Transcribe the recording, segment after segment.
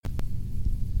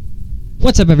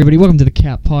What's up, everybody? Welcome to the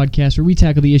CAP Podcast, where we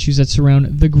tackle the issues that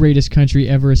surround the greatest country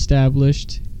ever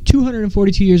established.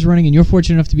 242 years running, and you're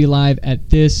fortunate enough to be alive at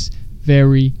this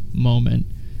very moment.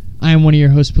 I am one of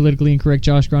your hosts, politically incorrect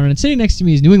Josh Groner, and sitting next to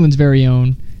me is New England's very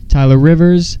own Tyler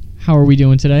Rivers. How are we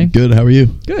doing today? Good. How are you?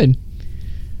 Good.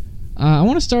 I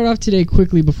want to start off today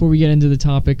quickly before we get into the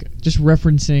topic, just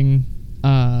referencing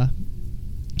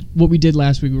what we did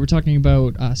last week. We were talking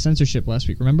about censorship last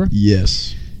week, remember?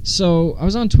 Yes. So I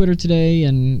was on Twitter today,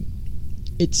 and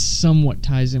it somewhat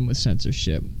ties in with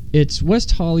censorship. It's West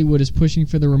Hollywood is pushing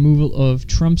for the removal of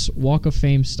Trump's Walk of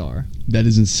Fame star. That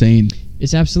is insane.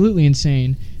 It's absolutely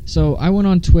insane. So I went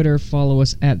on Twitter, follow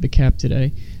us at The Cap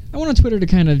today. I went on Twitter to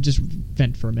kind of just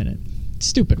vent for a minute. It's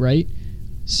stupid, right?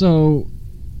 So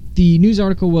the news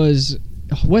article was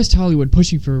West Hollywood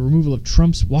pushing for removal of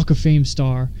Trump's Walk of Fame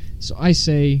star. So I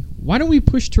say, why don't we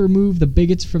push to remove the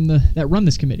bigots from that run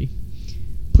this committee?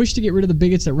 Push to get rid of the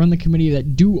bigots that run the committee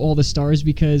that do all the stars,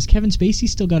 because Kevin Spacey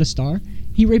still got a star.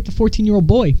 He raped a 14-year-old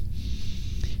boy.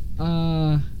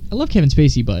 I love Kevin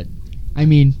Spacey, but I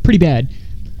mean, pretty bad.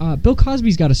 Bill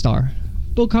Cosby's got a star.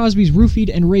 Bill Cosby's roofied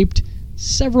and raped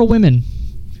several women.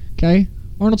 Okay?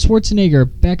 Arnold Schwarzenegger,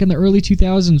 back in the early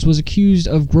 2000s, was accused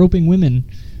of groping women.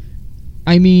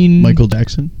 I mean... Michael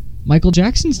Jackson? Michael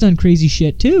Jackson's done crazy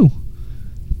shit, too.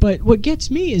 But what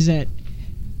gets me is that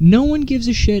no one gives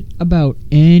a shit about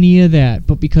any of that.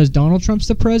 But because Donald Trump's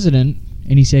the president,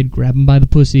 and he said, grab him by the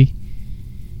pussy,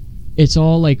 it's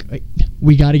all like,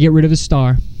 we got to get rid of his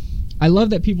star. I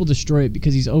love that people destroy it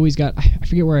because he's always got, I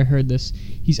forget where I heard this,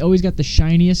 he's always got the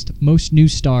shiniest, most new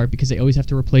star because they always have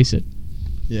to replace it.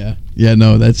 Yeah. Yeah,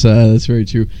 no, that's very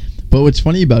true. But what's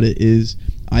funny about it is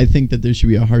I think that there should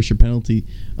be a harsher penalty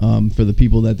for the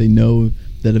people that they know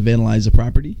that have vandalized the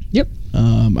property. Yep.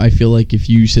 I feel like if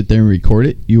you sit there and record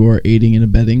it, you are aiding and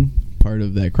abetting part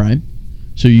of that crime.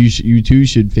 So you too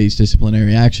should face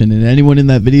disciplinary action. And anyone in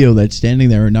that video that's standing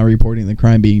there and not reporting the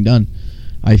crime being done,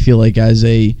 I feel like as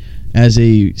a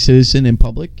citizen in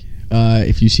public,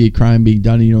 if you see a crime being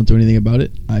done and you don't do anything about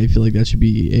it, I feel like that should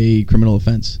be a criminal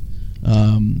offense.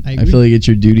 I feel like it's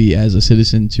your duty as a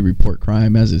citizen to report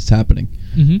crime as it's happening.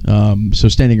 Mm-hmm. So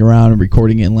standing around and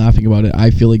recording it and laughing about it,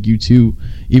 I feel like you too,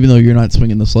 even though you're not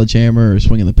swinging the sledgehammer or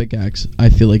swinging the pickaxe, I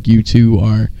feel like you too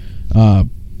are.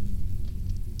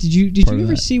 Did you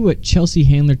ever see what Chelsea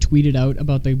Handler tweeted out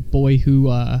about the boy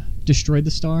who destroyed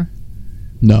the star?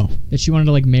 No. That she wanted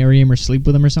to like marry him or sleep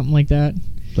with him or something like that.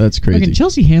 That's crazy. Okay,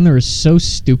 Chelsea Handler is so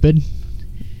stupid.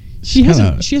 She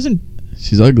hasn't.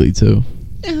 She's ugly too.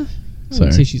 Yeah. I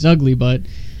wouldn't say she's ugly, but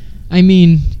I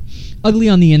mean, ugly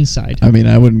on the inside. I mean,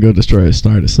 I wouldn't go destroy a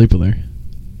star to sleep with her.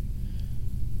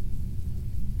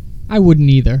 I wouldn't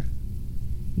either.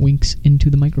 Winks into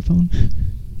the microphone.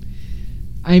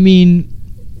 I mean,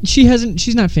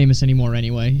 she's not famous anymore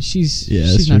anyway. She's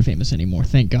not famous anymore,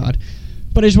 thank God.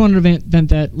 But I just wanted to vent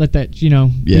that, let that,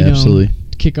 absolutely.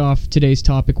 Kick off today's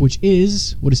topic, which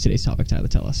is, what is today's topic, Tyler?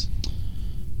 Tell us.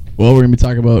 Well, we're going to be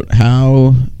talking about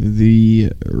how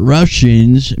the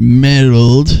Russians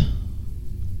meddled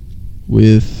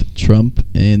with Trump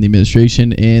and the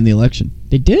administration and the election.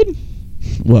 They did?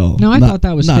 Well, no, I thought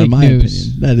that was fake news. Not in my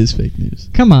opinion. That is fake news.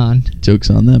 Come on. Joke's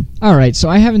on them. All right, so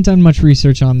I haven't done much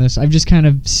research on this. I've just kind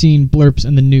of seen blurps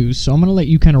in the news, so I'm going to let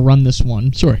you kind of run this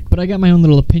one. Sure. But I got my own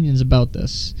little opinions about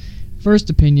this. First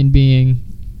opinion being,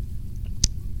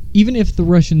 even if the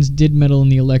Russians did meddle in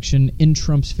the election in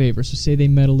Trump's favor, so say they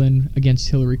meddle in against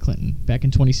Hillary Clinton back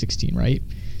in 2016, right?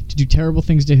 To do terrible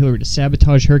things to Hillary, to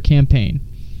sabotage her campaign.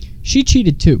 She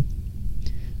cheated too,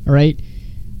 all right?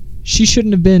 She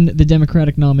shouldn't have been the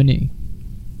Democratic nominee,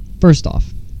 first off,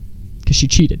 because she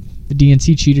cheated. The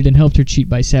DNC cheated and helped her cheat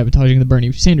by sabotaging the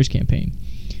Bernie Sanders campaign.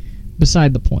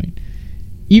 Beside the point,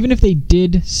 even if they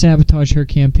did sabotage her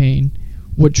campaign,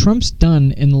 what Trump's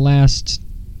done in the last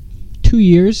 2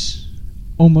 years,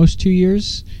 almost 2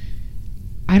 years,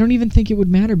 I don't even think it would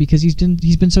matter because he's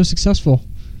been so successful.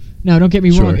 Now, don't get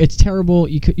me wrong, it's terrible.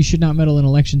 You should not meddle in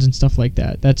elections and stuff like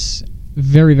that. That's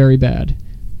very, very bad.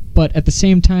 But at the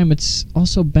same time, it's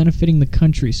also benefiting the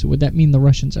country. So would that mean the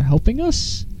Russians are helping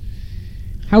us?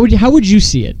 How would you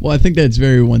see it? Well, I think that's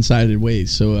very one-sided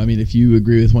ways. So, I mean, if you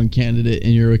agree with one candidate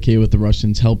and you're okay with the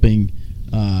Russians helping,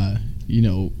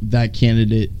 that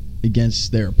candidate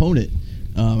against their opponent,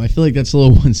 I feel like that's a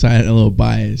little one-sided, a little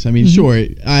biased. I mean, sure,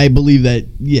 I believe that,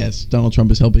 yes, Donald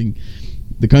Trump is helping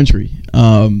the country.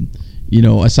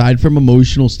 Aside from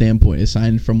emotional standpoint,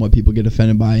 aside from what people get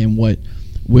offended by and what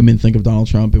women think of Donald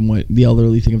Trump and what the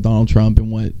elderly think of Donald Trump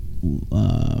and what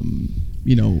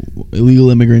illegal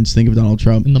immigrants think of Donald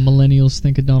Trump. And the millennials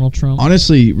think of Donald Trump.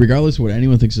 Honestly, regardless of what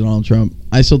anyone thinks of Donald Trump,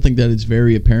 I still think that it's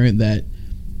very apparent that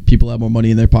people have more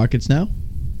money in their pockets now.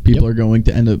 People are going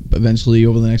to end up eventually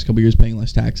over the next couple of years paying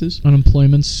less taxes.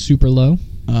 Unemployment's super low.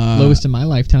 Lowest in my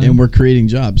lifetime. And we're creating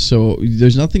jobs. So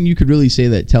there's nothing you could really say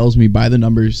that tells me by the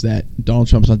numbers that Donald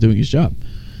Trump's not doing his job.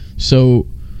 So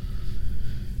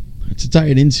to tie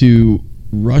it into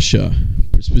Russia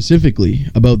specifically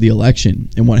about the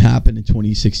election and what happened in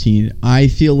 2016, I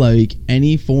feel like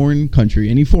any foreign country,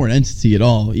 any foreign entity at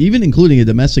all, even including a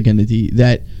domestic entity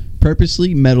that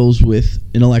purposely meddles with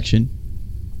an election,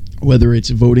 whether it's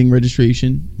voting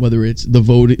registration, whether it's the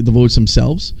votes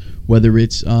themselves, whether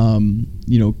it's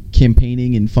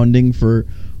campaigning and funding for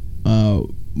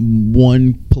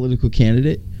one political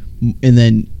candidate, and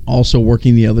then also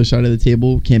working the other side of the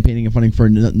table, campaigning and funding for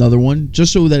another one,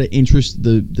 just so that it interests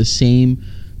the same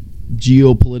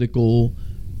geopolitical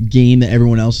game that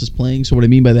everyone else is playing. So what I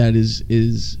mean by that is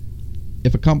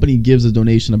if a company gives a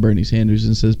donation to Bernie Sanders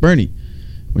and says, Bernie,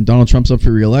 when Donald Trump's up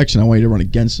for re-election, I want you to run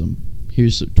against him.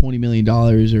 Here's $20 million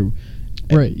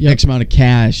or X amount of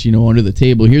cash, under the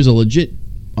table. Here's a legit,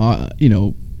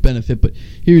 benefit, but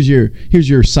here's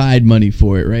your side money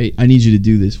for it, right? I need you to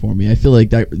do this for me. I feel like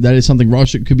that is something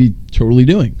Russia could be totally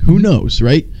doing. Who knows,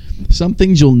 right? Some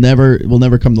things will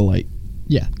never come to light.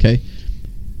 Yeah. Okay.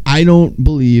 I don't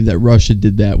believe that Russia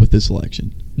did that with this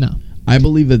election. No. I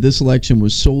believe that this election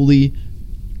was solely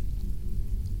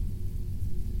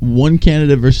one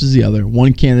candidate versus the other.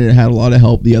 One candidate had a lot of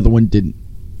help. The other one didn't.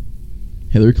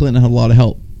 Hillary Clinton had a lot of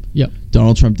help. Yep.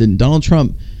 Donald Trump didn't. Donald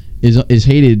Trump is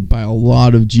hated by a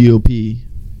lot of GOP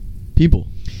people.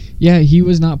 Yeah, he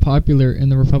was not popular in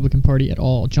the Republican Party at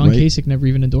all. John Kasich never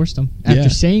even endorsed him after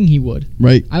saying he would.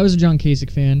 Right. I was a John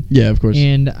Kasich fan. Yeah, of course.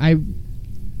 And I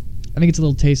think it's a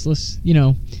little tasteless,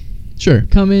 Sure.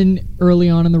 Come in early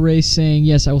on in the race saying,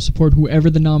 yes, I will support whoever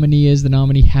the nominee is. The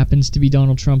nominee happens to be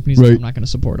Donald Trump, and he's like, I'm not going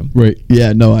to support him. Right.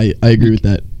 Yeah, no, I agree with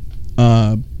that.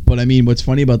 But, I mean, what's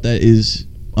funny about that is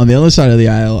on the other side of the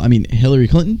aisle, I mean, Hillary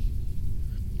Clinton,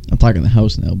 I'm talking the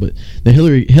House now, but the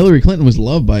Hillary Clinton was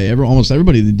loved by almost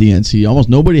everybody in the DNC. Almost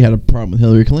nobody had a problem with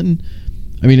Hillary Clinton.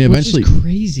 I mean, eventually... Which is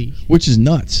crazy. Which is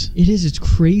nuts. It is. It's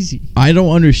crazy. I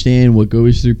don't understand what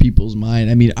goes through people's mind.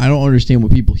 I mean, I don't understand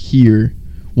what people hear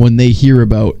when they hear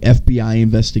about FBI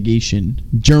investigation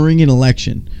during an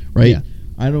election, right? Yeah.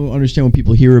 I don't understand when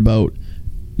people hear about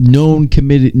known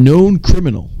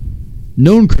criminal.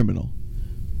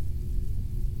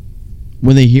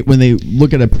 When they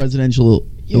look at a presidential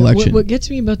election. What gets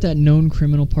me about that known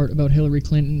criminal part about Hillary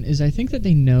Clinton is I think that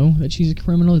they know that she's a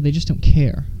criminal, they just don't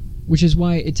care. Which is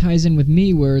why it ties in with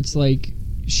me where it's like,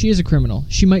 she is a criminal.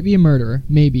 She might be a murderer.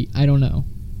 Maybe. I don't know.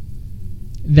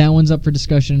 That one's up for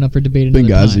discussion and up for debate another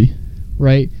Benghazi. time.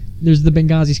 Right? There's the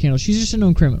Benghazi scandal. She's just a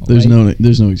known criminal. There's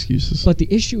no excuses. But the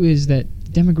issue is that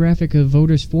the demographic of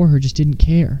voters for her just didn't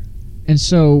care. And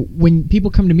so when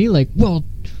people come to me like, well,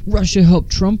 Russia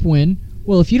helped Trump win.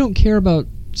 Well, if you don't care about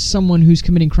someone who's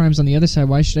committing crimes on the other side,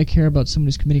 why should I care about someone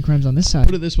who's committing crimes on this side?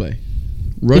 Put it this way.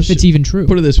 Russia, if it's even true.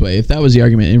 Put it this way. If that was the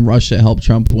argument and Russia helped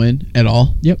Trump win at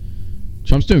all, yep,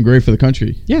 Trump's doing great for the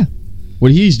country. Yeah. What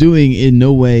he's doing in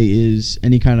no way is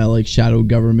any kind of like shadow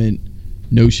government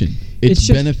notion. It's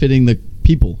just benefiting the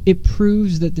people. It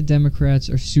proves that the Democrats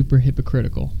are super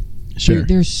hypocritical. Sure.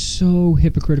 They're so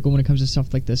hypocritical when it comes to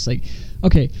stuff like this. Like,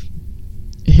 okay,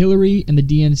 Hillary and the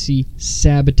DNC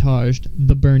sabotaged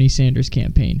the Bernie Sanders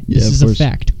campaign. This is a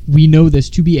fact. We know this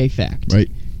to be a fact.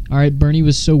 Right. All right, Bernie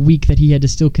was so weak that he had to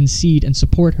still concede and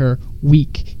support her.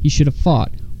 Weak. He should have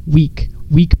fought. Weak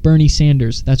Bernie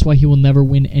Sanders. That's why he will never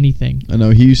win anything. I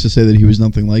know. He used to say that he was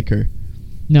nothing like her.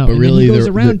 No, but and really, then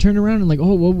he goes turn around and like,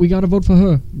 oh, well, we got to vote for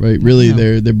her. Right. Really,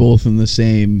 no. They're both in the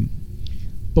same.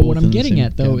 But what I'm getting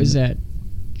at, though, is that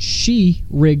she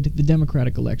rigged the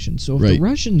Democratic election. So if the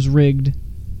Russians rigged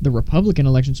the Republican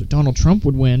election so Donald Trump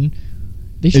would win,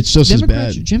 it's just as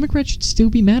bad. Democrats should still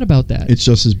be mad about that. It's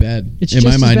just as bad. It's in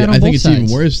just my mind, as bad on I think both it's sides.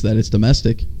 even worse that it's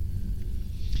domestic.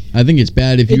 I think it's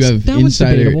bad if you have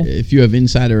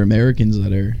insider Americans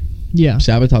that are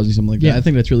sabotaging something like that. I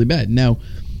think that's really bad. Now,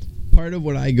 part of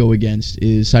what I go against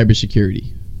is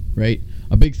cybersecurity, right?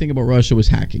 A big thing about Russia was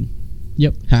hacking.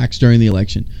 Yep. Hacks during the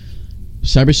election.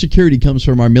 Cybersecurity comes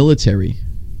from our military.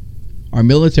 Our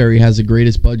military has the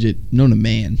greatest budget known to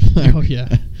man. Oh, yeah.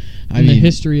 In the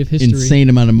history of history. Insane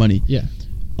amount of money. Yeah.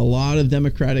 A lot of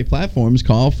democratic platforms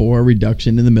call for a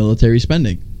reduction in the military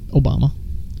spending. Obama.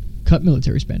 Cut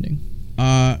military spending.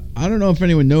 I don't know if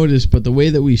anyone noticed, but the way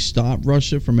that we stop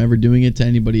Russia from ever doing it to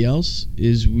anybody else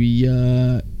is we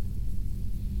up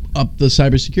the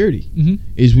cybersecurity. Mm-hmm.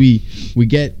 Is we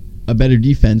get a better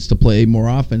defense to play more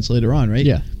offense later on, right?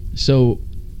 Yeah. So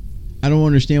I don't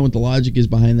understand what the logic is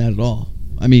behind that at all.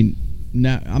 I mean,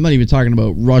 I'm not even talking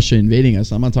about Russia invading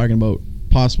us. I'm not talking about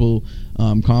possible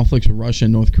conflicts with Russia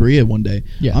and North Korea one day.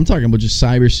 Yeah. I'm talking about just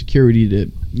cybersecurity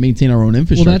to maintain our own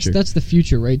infrastructure. Well, that's the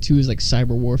future, right? Too, is like cyber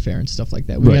warfare and stuff like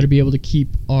that. We Right. got to be able to keep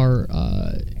our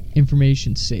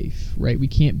information safe, right? We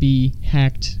can't be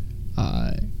hacked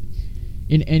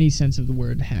in any sense of the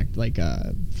word hacked, like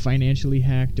financially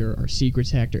hacked or our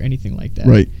secrets hacked or anything like that.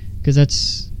 Right.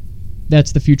 Because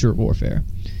that's the future of warfare.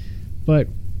 But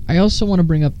I also want to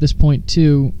bring up this point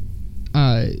too.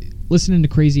 Listening to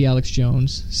crazy Alex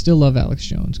Jones, still love Alex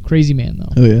Jones, crazy man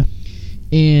though. Oh yeah.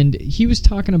 And he was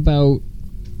talking about,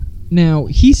 now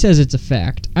he says it's a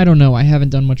fact. I don't know, I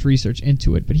haven't done much research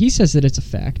into it, but he says that it's a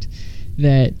fact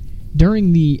that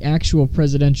during the actual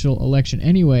presidential election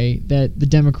anyway, that the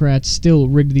Democrats still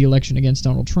rigged the election against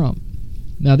Donald Trump.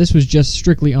 Now this was just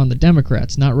strictly on the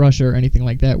Democrats, not Russia or anything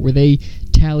like that, where they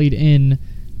tallied in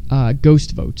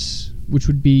ghost votes, which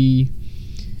would be,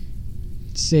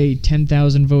 say,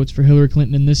 10,000 votes for Hillary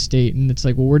Clinton in this state, and it's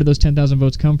like, well, where did those 10,000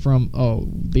 votes come from? Oh,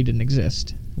 they didn't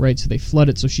exist, right? So they flood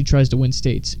it, so she tries to win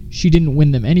states. She didn't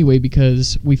win them anyway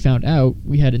because we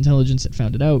had intelligence that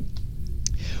found it out.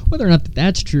 Whether or not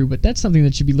that's true, but that's something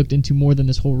that should be looked into more than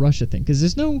this whole Russia thing, because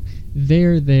there's no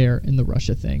there in the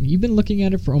Russia thing. You've been looking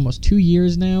at it for almost 2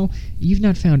 years now. You've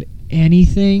not found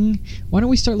anything. Why don't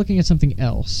we start looking at something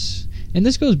else? And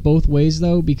this goes both ways,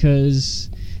 though, because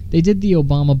they did the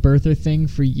Obama birther thing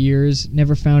for years,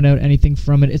 never found out anything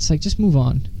from it. It's like, just move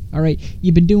on. All right,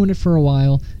 you've been doing it for a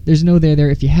while. There's no there.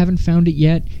 If you haven't found it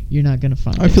yet, you're not going to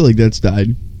find it. I feel like that's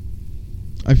died.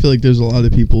 I feel like there's a lot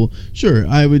of people. Sure,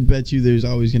 I would bet you there's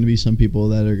always going to be some people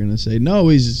that are going to say, no,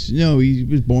 he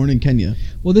was born in Kenya.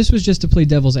 Well, this was just to play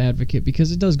devil's advocate,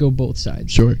 because it does go both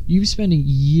sides. Sure. You're spending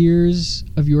years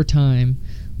of your time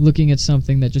looking at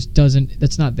something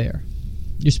that's not there.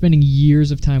 You're spending years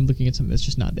of time looking at something that's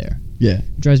just not there. Yeah.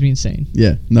 It drives me insane.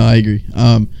 Yeah. No, I agree.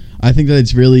 I think that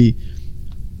it's really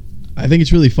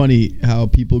funny how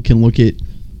people can look at,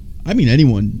 I mean,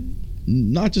 anyone,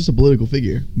 not just a political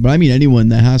figure, but I mean anyone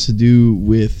that has to do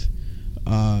with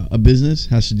a business,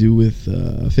 has to do with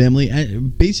a family,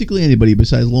 and basically anybody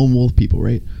besides lone wolf people,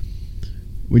 right?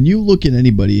 When you look at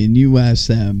anybody and you ask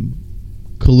them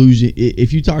collusion,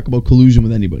 if you talk about collusion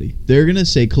with anybody, they're going to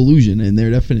say collusion in their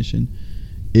definition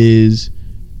is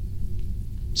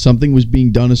something was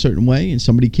being done a certain way and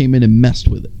somebody came in and messed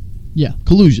with it. Yeah.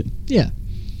 Collusion. Yeah.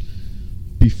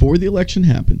 Before the election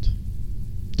happened,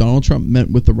 Donald Trump met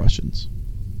with the Russians.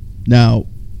 Now,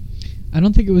 I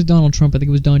don't think it was Donald Trump. I think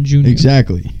it was Don Jr.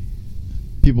 Exactly.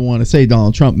 People want to say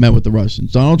Donald Trump met with the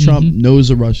Russians. Donald Trump knows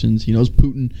the Russians. He knows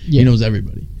Putin. Yeah. He knows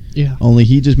everybody. Yeah. Only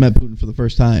he just met Putin for the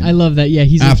first time. I love that. Yeah.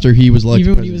 He's after he was elected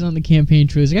even when he was on the campaign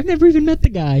trail, he's like, I've never even met the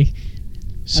guy.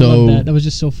 So, I love that. That was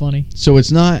just so funny. So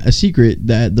it's not a secret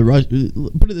that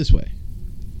put it this way.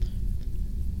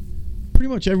 Pretty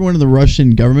much everyone in the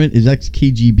Russian government is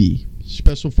ex-KGB.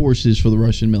 Special forces for the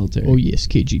Russian military. Oh, yes.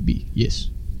 KGB. Yes.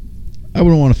 I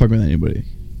wouldn't want to fuck with anybody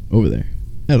over there.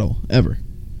 At all. Ever.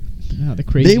 Oh, the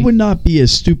crazy. They would not be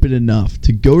as stupid enough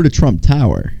to go to Trump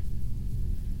Tower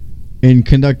and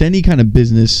conduct any kind of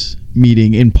business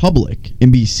meeting in public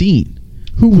and be seen.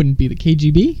 Who wouldn't be? The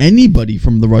KGB? Anybody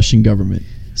from the Russian government.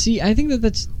 See, I think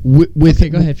that's... Okay,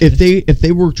 go ahead. If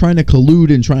they were trying to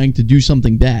collude and trying to do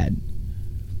something bad,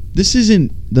 this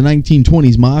isn't the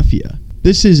 1920s mafia.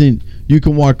 This isn't you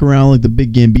can walk around like the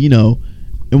big Gambino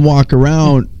and walk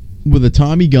around with a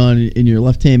Tommy gun in your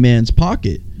left-hand man's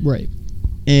pocket. Right.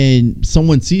 And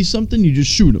someone sees something, you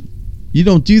just shoot them. You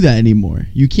don't do that anymore.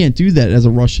 You can't do that as a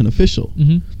Russian official,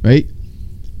 right?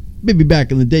 Maybe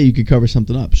back in the day you could cover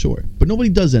something up, sure. But nobody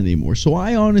does that anymore. So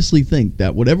I honestly think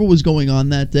that whatever was going on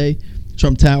that day,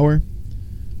 Trump Tower,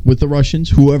 with the Russians,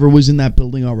 whoever was in that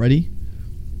building already,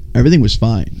 everything was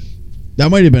fine. That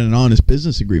might have been an honest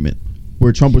business agreement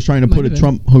where Trump was trying to put a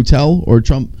Trump hotel or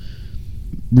Trump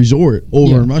resort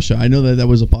over in Russia. I know that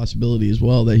was a possibility as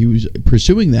well, that he was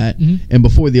pursuing that, and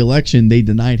before the election, they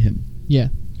denied him. Yeah.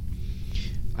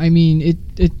 I mean,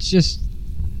 it just...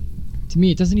 To me,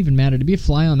 it doesn't even matter. To be a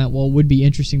fly on that wall would be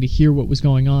interesting to hear what was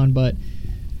going on, but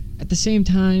at the same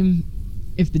time,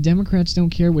 if the Democrats don't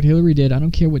care what Hillary did, I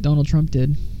don't care what Donald Trump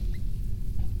did.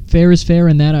 Fair is fair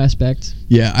in that aspect.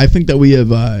 Yeah, I think that we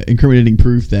have incriminating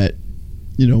proof that,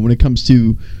 when it comes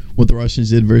to what the Russians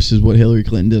did versus what Hillary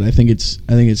Clinton did, I think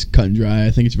it's cut and dry.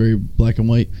 I think it's very black and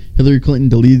white. Hillary Clinton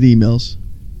deleted the emails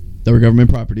that were government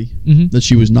property that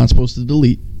she was not supposed to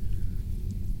delete.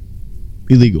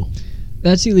 Illegal.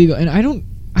 That's illegal, and I don't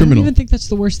even think that's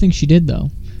the worst thing she did,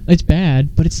 though. It's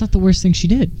bad, but it's not the worst thing she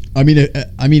did. I mean,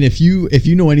 if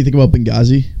you know anything about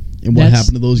Benghazi and what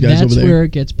happened to those guys over there, that's where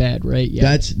it gets bad, right?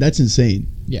 Yeah, that's insane.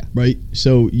 Yeah, right.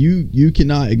 So you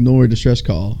cannot ignore a distress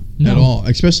call at all,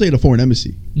 especially at a foreign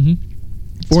embassy. Mm-hmm.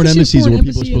 Foreign embassies are where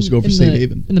people are supposed to go for safe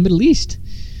haven. In the Middle East,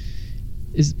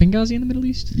 is Benghazi in the Middle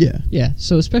East? Yeah, yeah.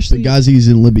 So especially Benghazi is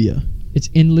in Libya. It's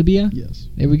in Libya. Yes.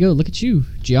 There we go. Look at you,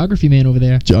 geography man over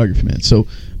there. Geography man. So,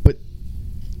 but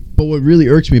what really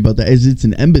irks me about that is it's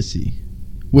an embassy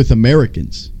with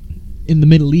Americans in the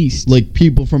Middle East, like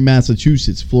people from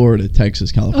Massachusetts, Florida,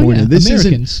 Texas, California. Oh,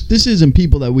 yeah. This isn't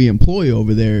people that we employ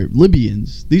over there.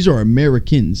 Libyans. These are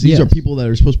Americans. These are people that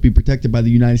are supposed to be protected by the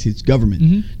United States government.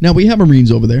 Mm-hmm. Now we have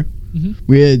Marines over there. Mm-hmm.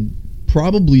 We had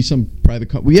probably some private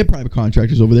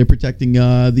contractors over there protecting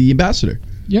the ambassador.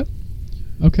 Yep.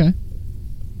 Okay.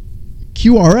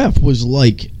 QRF was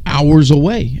like hours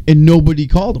away, and nobody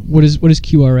called them. What is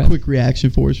QRF? Quick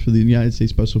Reaction Force for the United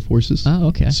States Special Forces. Oh,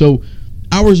 okay. So,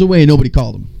 hours away, and nobody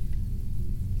called them.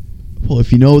 Well,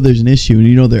 if you know there's an issue and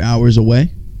you know they're hours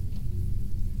away,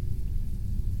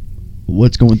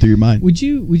 what's going through your mind? Would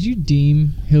you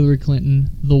deem Hillary Clinton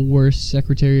the worst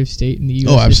Secretary of State in the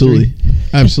U.S. Oh, absolutely, history?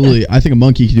 absolutely. I think a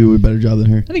monkey could do a better job than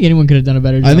her. I think anyone could have done a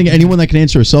better job. I think anyone that can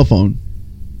answer a cell phone.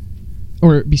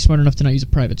 Or be smart enough to not use a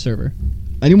private server.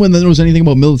 Anyone that knows anything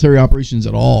about military operations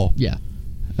at all. Yeah.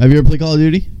 Have you ever played Call of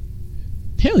Duty?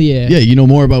 Hell yeah. Yeah, you know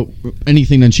more about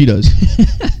anything than she does.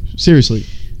 Seriously.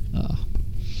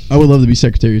 I would love to be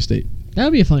Secretary of State. That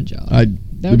would be a fun job.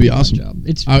 That would be awesome. Job.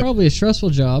 It's probably a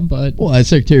stressful job, but... Well, as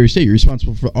Secretary of State, you're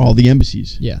responsible for all the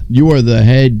embassies. Yeah. You are the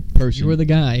head person. You are the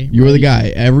guy. You are the guy.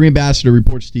 Every ambassador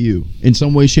reports to you in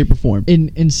some way, shape, or form.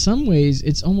 In some ways,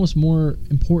 it's almost more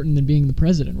important than being the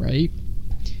president, right?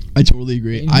 I totally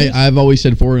agree. I've always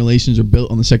said foreign relations are built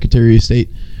on the Secretary of State.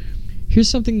 Here's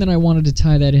something that I wanted to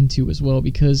tie that into as well,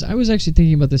 because I was actually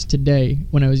thinking about this today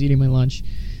when I was eating my lunch.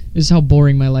 This is how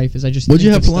boring my life is. I just What'd think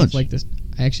you have of for stuff lunch? like this.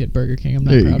 I actually had Burger King. I'm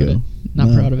not proud of it.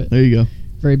 Not proud of it. There you go.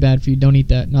 Very bad for you. Don't eat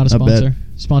that. Not a sponsor.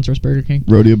 Sponsor us, Burger King.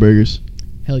 Rodeo Burgers.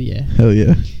 Hell yeah. Hell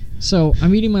yeah. So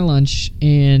I'm eating my lunch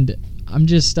and I'm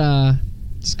just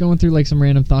going through like some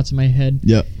random thoughts in my head.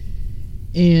 Yep.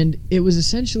 And it was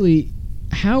essentially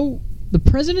how the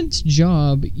president's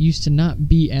job used to not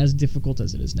be as difficult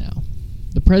as it is now.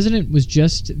 The president was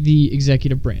just the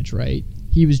executive branch, right?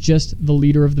 He was just the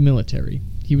leader of the military.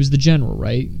 He was the general,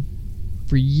 right?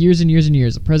 For years and years and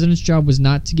years, the president's job was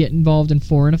not to get involved in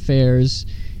foreign affairs.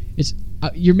 It's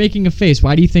you're making a face.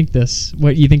 Why do you think this?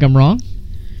 What, you think I'm wrong?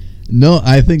 No,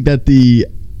 I think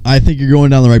you're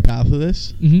going down the right path with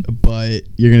this, but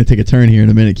you're going to take a turn here in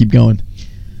a minute. Keep going.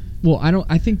 Well,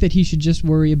 I think that he should just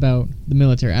worry about the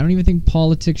military. I don't even think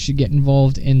politics should get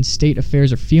involved in state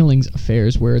affairs or feelings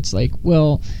affairs where it's like,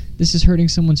 well, this is hurting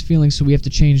someone's feelings, so we have to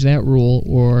change that rule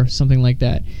or something like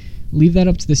that. Leave that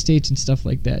up to the states and stuff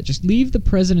like that. Just leave the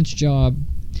president's job.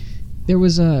 There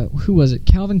was who was it?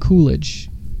 Calvin Coolidge,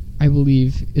 I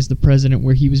believe, is the president,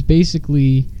 where he was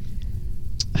basically,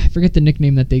 I forget the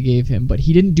nickname that they gave him, but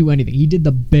he didn't do anything. He did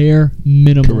the bare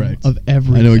minimum of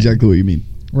everything. I know exactly what you mean.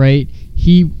 Right?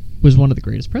 He was one of the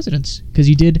greatest presidents because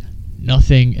he did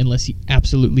nothing unless he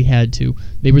absolutely had to.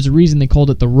 There was a reason they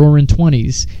called it the Roaring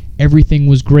 *20s. Everything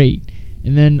was great.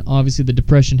 And then, obviously, the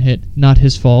Depression hit. Not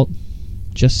his fault.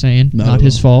 Just saying. Not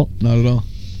his fault. Not at all.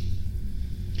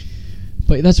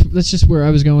 But that's just where I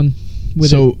was going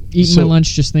with it. Eating my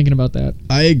lunch, just thinking about that.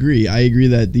 I agree. I agree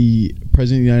that the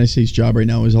President of the United States job right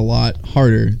now is a lot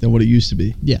harder than what it used to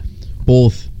be. Yeah.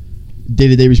 Both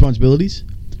day-to-day responsibilities.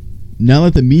 Now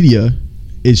that the media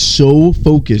is so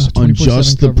focused on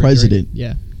just the president, right?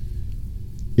 Yeah,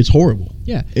 it's horrible.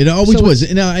 Yeah, it always was.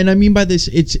 And I mean by this,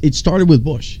 it started with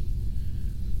Bush.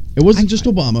 It wasn't just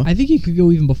Obama. I think you could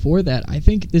go even before that. I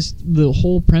think the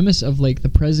whole premise of like the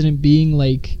president being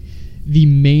like the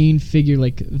main figure,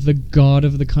 like the god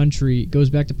of the country, goes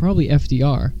back to probably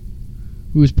FDR,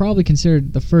 who was probably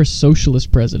considered the first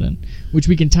socialist president, which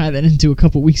we can tie that into a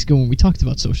couple weeks ago when we talked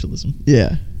about socialism.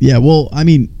 Yeah. Well, I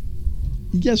mean,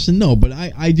 yes and no, but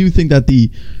I do think that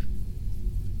the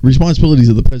responsibilities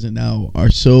of the president now are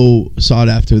so sought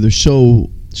after. They're so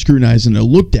scrutinized and they're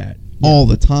looked at all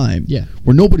the time. Yeah.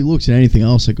 Where nobody looks at anything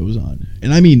else that goes on.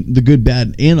 And I mean the good,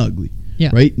 bad, and ugly. Yeah.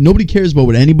 Right? Nobody cares about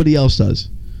what anybody else does.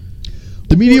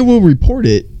 The media will report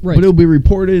it, right, but it'll be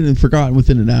reported and forgotten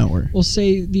within an hour. Well,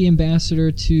 say the ambassador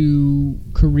to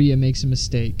Korea makes a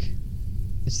mistake.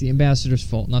 It's the ambassador's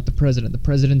fault, not the president. The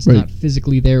president's not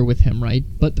physically there with him, right?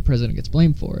 But the president gets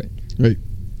blamed for it. Right.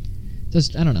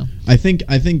 Just, I don't know. I think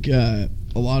a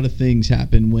lot of things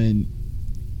happen when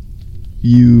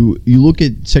you look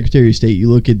at Secretary of State, you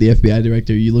look at the FBI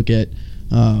director, you look at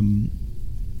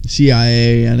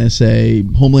CIA,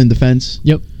 NSA, Homeland Defense.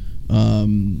 Yep.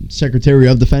 Secretary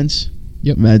of Defense.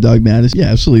 Yep. Mad Dog Mattis. Yeah,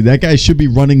 absolutely. That guy should be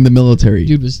running the military.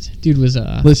 Dude was.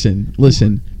 Listen.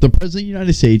 The President of the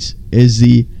United States is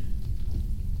the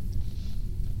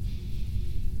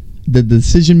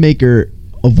decision maker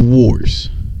of wars.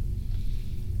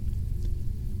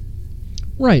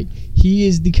 Right. He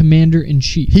is the commander in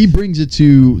chief. He brings it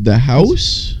to the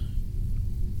House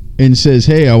and says,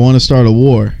 "Hey, I want to start a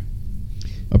war.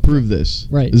 Approve this."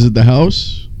 Right. Is it the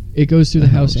House? It goes through the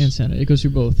House and Senate. It goes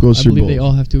through both. I believe they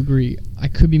all have to agree. I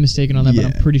could be mistaken on that, but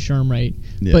I'm pretty sure I'm right.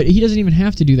 Yeah. But he doesn't even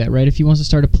have to do that, right? If he wants to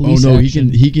start a police action.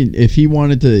 He can if he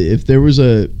wanted to, if there was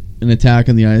an attack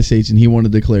on the United States and he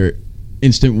wanted to declare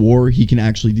instant war, he can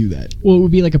actually do that. Well, it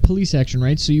would be like a police action,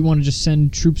 right? So you want to just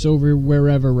send troops over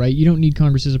wherever, right? You don't need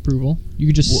Congress's approval. You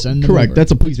could just send them correct. over.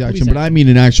 That's a police action, but I mean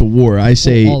an actual war. I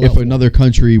say if another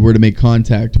country were to make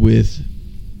contact with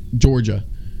Georgia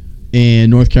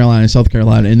and North Carolina and South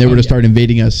Carolina, and they were to start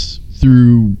invading us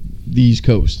through the East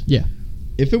Coast. Yeah.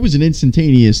 If it was an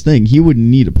instantaneous thing, he wouldn't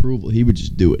need approval. He would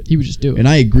just do it. And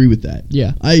I agree with that.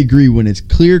 Yeah. I agree when it's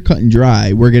clear, cut, and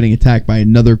dry, we're getting attacked by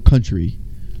another country.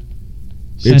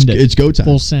 It's go time.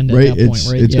 Full send at right? that point,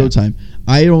 right? It's go time.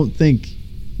 I don't think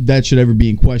that should ever be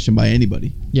in question by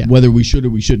anybody. Yeah. Whether we should or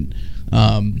we shouldn't.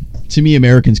 To me,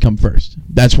 Americans come first.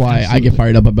 That's why I get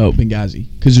fired up about Benghazi.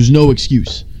 Because there's no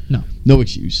excuse. No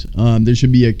excuse. There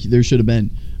should have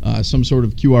been some sort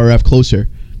of QRF closer,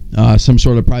 some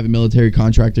sort of private military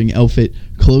contracting outfit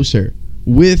closer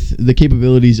with the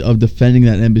capabilities of defending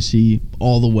that embassy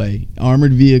all the way.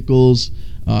 Armored vehicles,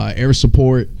 air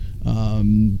support,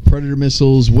 Predator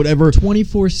missiles, whatever.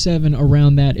 24/7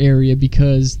 around that area,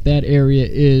 because that area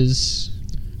is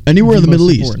anywhere in the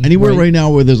Middle East. Anywhere right now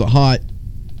where there's a hot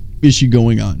issue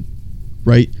going on,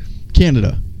 right?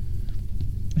 Canada.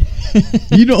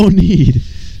 You don't need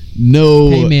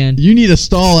Hey, man. You need a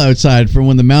stall outside for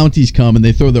when the Mounties come and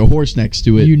they throw their horse next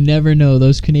to it. You never know.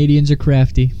 Those Canadians are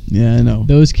crafty. Yeah, I know.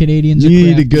 Those Canadians are crafty.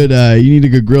 You need a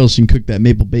good grill so you can cook that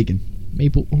maple bacon.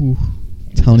 Ooh.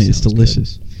 I'm telling you, it's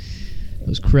delicious. Good.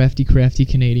 Those crafty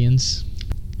Canadians.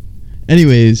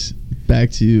 Anyways,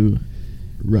 back to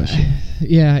Russia.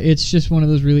 Yeah, it's just one of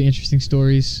those really interesting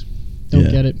stories. Don't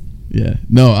get it. Yeah.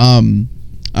 No,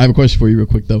 I have a question for you real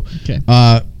quick, though. Okay.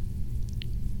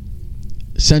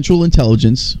 Central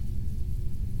Intelligence,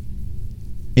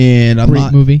 and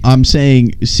I'm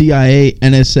saying CIA,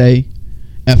 NSA,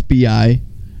 FBI,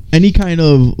 any kind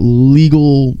of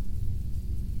legal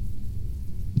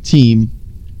team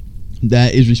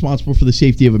that is responsible for the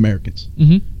safety of Americans,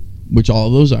 which all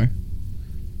of those are.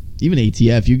 Even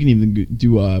ATF, you can even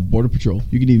do Border Patrol.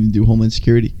 You can even do Homeland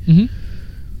Security.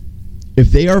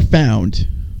 If they are found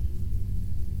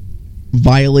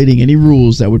violating any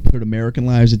rules that would put American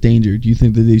lives at danger, do you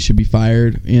think that they should be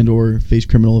fired and or face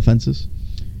criminal offenses?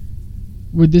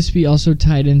 Would this be also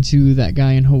tied into that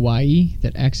guy in Hawaii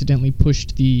that accidentally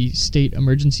pushed the state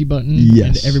emergency button?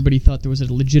 Yes. And everybody thought there was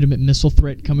a legitimate missile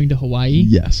threat coming to Hawaii?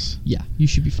 Yes. Yeah, you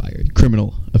should be fired.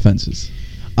 Criminal offenses.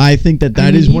 I think that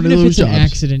is one of those jobs. Even if it's an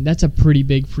accident, that's a pretty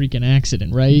big freaking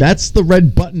accident, right? That's the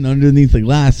red button underneath the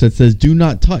glass that says "Do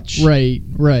not touch." Right.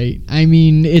 I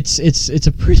mean, it's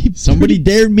a pretty. Somebody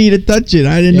dared me to touch it.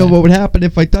 I didn't know what would happen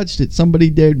if I touched it. Somebody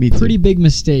dared me to. Pretty big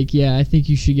mistake. Yeah, I think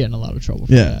you should get in a lot of trouble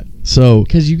for that. So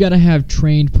because you got to have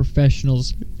trained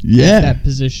professionals at that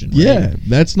position. Right? Yeah,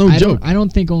 that's no joke. I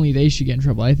don't think only they should get in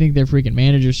trouble. I think their freaking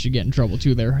managers should get in trouble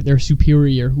too. Their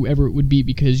superior, whoever it would be,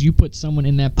 because you put someone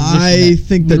in that position. I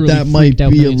think that might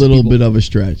be a little bit of a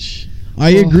stretch. I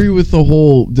agree with the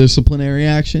whole disciplinary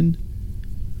action.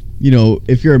 You know,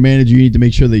 if you're a manager, you need to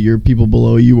make sure that your people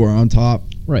below you are on top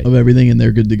of everything and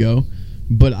they're good to go.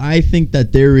 But I think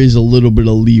that there is a little bit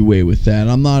of leeway with that.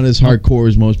 I'm not as hardcore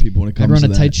as most people when it comes to that. I'd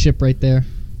run a tight ship right there.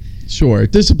 Sure.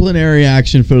 Disciplinary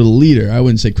action for the leader. I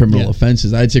wouldn't say criminal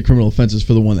offenses. I'd say criminal offenses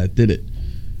for the one that did it.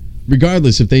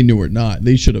 Regardless if they knew or not.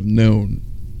 They should have known.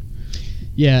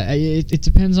 Yeah, it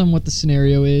depends on what the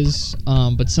scenario is.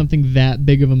 But something that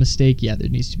big of a mistake, there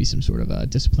needs to be some sort of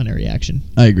disciplinary action.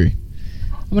 I agree.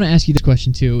 I'm going to ask you this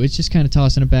question, too. It's just kind of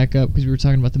tossing it back up because we were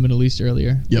talking about the Middle East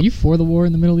earlier. Yep. Are you for the war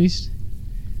in the Middle East?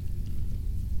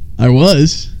 I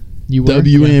was. You were?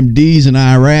 WMDs in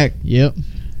Iraq. Yep.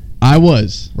 I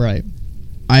was. Right.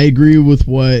 I agree with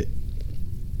what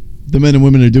the men and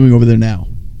women are doing over there now.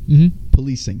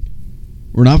 Policing.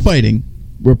 We're not fighting.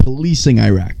 We're policing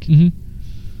Iraq.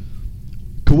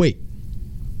 Kuwait.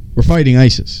 We're fighting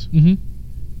ISIS.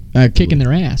 Kicking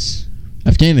their ass.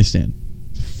 Afghanistan.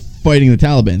 Fighting the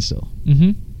Taliban still.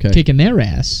 Okay. Kicking their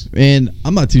ass. And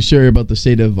I'm not too sure about the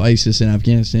state of ISIS in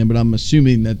Afghanistan, but I'm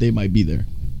assuming that they might be there.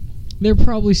 They're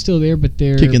probably still there, but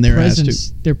Kicking their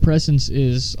ass, their presence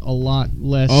is a lot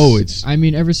less. Oh, it's... I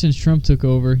mean, ever since Trump took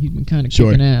over, he's been kind of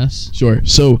Sure. kicking ass. Sure.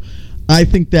 So I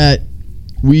think that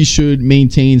we should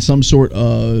maintain some sort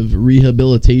of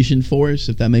rehabilitation force,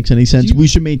 if that makes any sense. We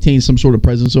should maintain some sort of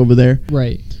presence over there.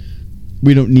 Right.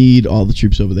 We don't need all the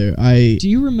troops over there. Do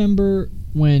you remember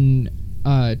when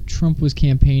Trump was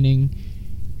campaigning,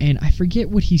 and I forget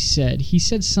what he said. He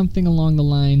said something along the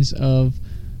lines of,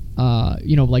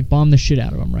 like bomb the shit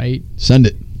out of him, right? Send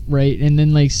it. Right, and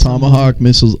then like Tomahawk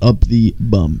missiles up the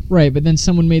bum. Right, but then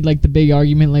someone made like the big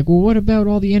argument, like, well, what about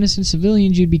all the innocent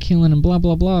civilians you'd be killing and blah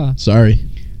blah blah. Sorry,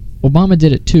 Obama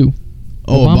did it too.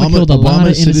 Oh, Obama killed a lot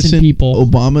of innocent people.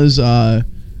 Obama's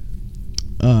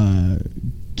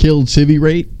killed civvy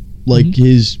rate, like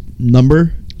his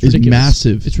number is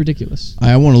massive. It's ridiculous.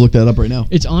 I want to look that up right now.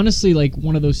 It's honestly like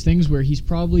one of those things where he's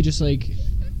probably just like,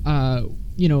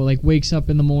 like wakes up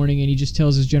in the morning and he just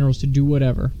tells his generals to do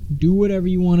whatever. Do whatever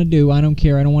you want to do. I don't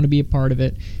care. I don't want to be a part of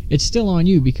it. It's still on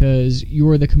you because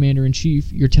you're the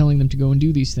commander-in-chief. You're telling them to go and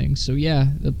do these things. So, yeah,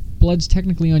 the blood's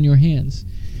technically on your hands.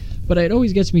 But it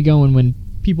always gets me going when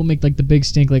people make like the big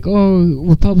stink like, oh,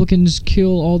 Republicans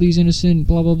kill all these innocent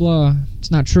blah, blah, blah.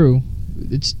 It's not true.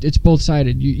 It's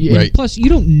both-sided. Right. Plus, you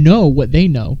don't know what they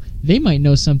know. They might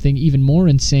know something even more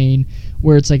insane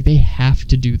where it's like they have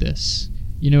to do this.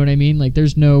 You know what I mean? Like,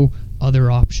 there's no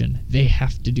other option. They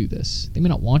have to do this. They may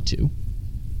not want to.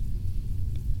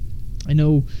 I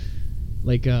know,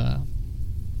 like,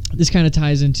 this kind of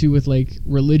ties into with, like,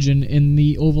 religion in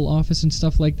the Oval Office and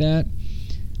stuff like that.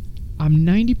 I'm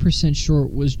 90% sure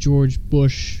it was George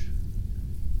Bush,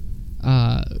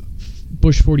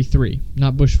 Bush 43,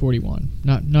 not Bush 41.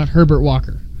 Not Herbert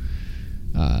Walker.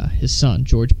 His son,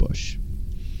 George Bush,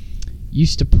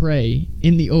 used to pray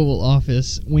in the Oval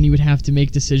Office when you would have to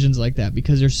make decisions like that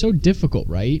because they're so difficult,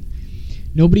 right?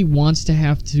 Nobody wants to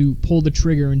have to pull the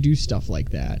trigger and do stuff like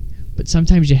that, but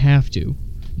sometimes you have to.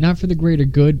 Not for the greater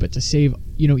good, but to save,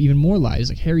 even more lives.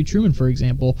 Like Harry Truman, for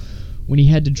example, when he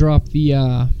had to drop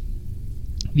the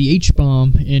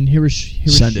H-bomb in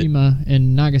Hiroshima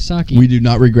and Nagasaki. We do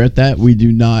not regret that. We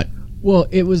do not. Well,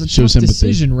 it was a tough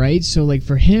decision, right? So, like,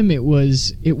 for him, it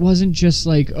wasn't just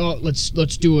like, oh, let's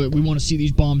do it. We want to see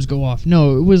these bombs go off.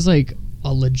 No, it was like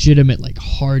a legitimate, like,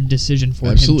 hard decision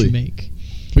for him to make.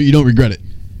 But you don't regret it.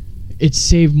 It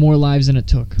saved more lives than it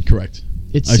took. Correct.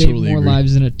 It saved more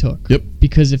lives than it took. Yep.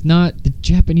 Because if not, the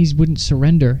Japanese wouldn't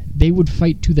surrender. They would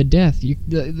fight to the death.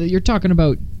 You're talking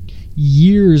about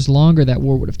years longer that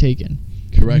war would have taken.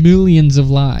 Correct. Millions of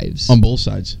lives. On both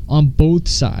sides. On both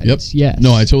sides. Yep. Yes.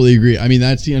 No, I totally agree. I mean,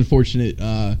 that's the unfortunate.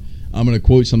 I'm going to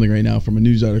quote something right now from a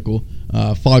news article.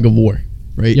 Fog of war.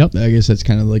 Right? Yep. I guess that's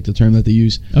kind of like the term that they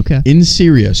use. Okay. In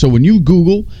Syria. So when you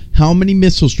Google how many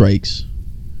missile strikes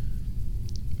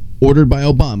ordered by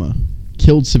Obama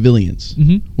killed civilians,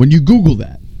 when you Google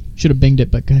that. Should have binged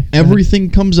it, but okay. Everything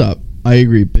comes up. I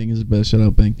agree. Bing is the best. Shut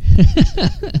up, Bing.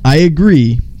 I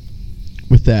agree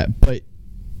with that. But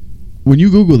when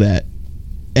you Google that,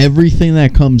 everything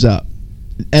that comes up,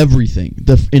 everything,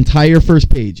 the entire first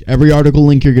page, every article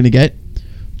link you're going to get,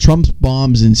 Trump's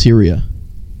bombs in Syria.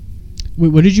 Wait,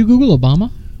 what did you Google?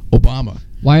 Obama.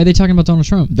 Why are they talking about Donald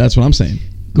Trump? That's what I'm saying.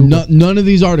 None of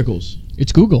these articles.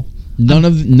 It's Google. None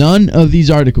of these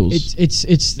articles.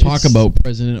 It's talk about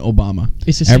President Obama.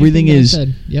 It's the same Everything thing that I is.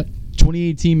 said. Yep.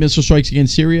 2018 missile strikes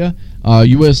against Syria.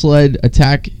 U.S.-led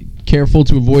attack. Careful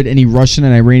to avoid any Russian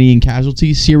and Iranian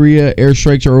casualties. Syria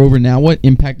airstrikes are over. Now what?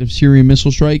 Impact of Syrian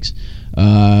missile strikes.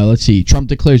 Let's see. Trump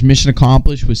declares mission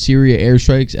accomplished with Syria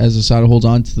airstrikes as Assad holds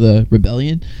on to the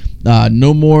rebellion.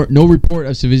 No report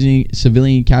of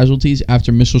civilian casualties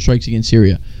after missile strikes against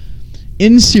Syria.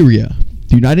 In Syria,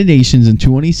 the United Nations in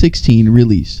 2016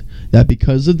 released that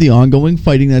because of the ongoing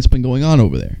fighting that's been going on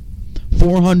over there,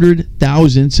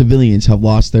 400,000 civilians have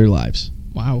lost their lives.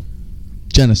 Wow.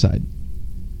 Genocide.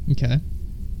 Okay.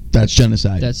 That's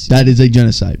genocide. That is a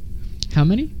genocide. How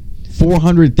many?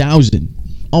 400,000.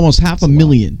 Almost half a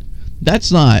million.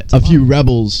 That's not a few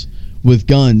rebels with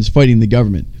guns fighting the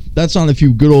government. That's not a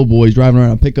few good old boys driving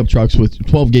around pickup trucks with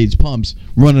 12-gauge pumps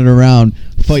running around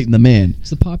fighting the man.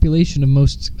 It's the population of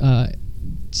most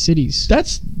cities.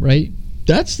 That's right.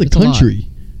 That's the country.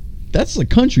 That's the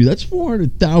country. That's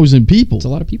 400,000 people. It's a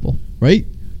lot of people. Right?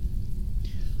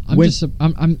 I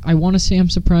want to say I'm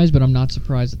surprised, but I'm not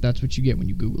surprised that that's what you get when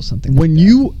you Google something. When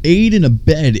you aid and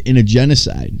abet in a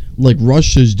genocide like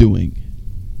Russia's doing,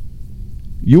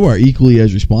 you are equally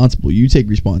as responsible. You take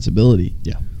responsibility.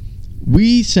 Yeah.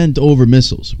 We sent over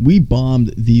missiles. We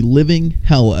bombed the living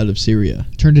hell out of Syria.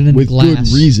 Turned it into with glass.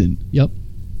 Good reason. Yep.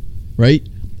 Right?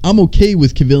 I'm okay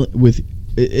with and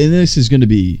this is going to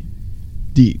be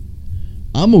deep.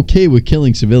 I'm okay with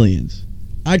killing civilians.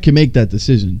 I can make that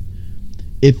decision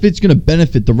if it's going to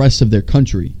benefit the rest of their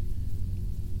country.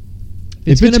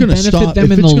 If it's going to benefit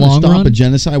them in the long run, a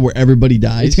genocide where everybody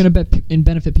dies, it's going to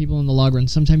benefit people in the long run.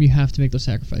 Sometimes you have to make those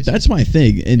sacrifices. That's my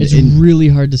thing. And it's a really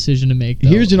hard decision to make. Though.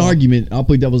 Here's an argument. I'll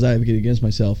play devil's advocate against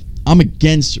myself. I'm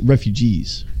against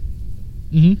refugees.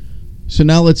 Mm-hmm. So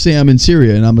now let's say I'm in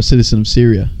Syria and I'm a citizen of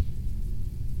Syria.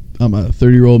 I'm a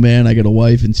 30-year-old man. I got a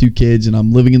wife and 2 kids, and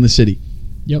I'm living in the city.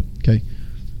 Yep. Okay.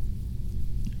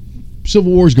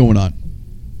 Civil war's going on.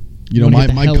 You know,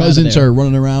 my cousins are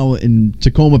running around in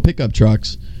Tacoma pickup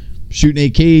trucks,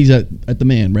 shooting AKs at the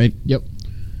man, right? Yep.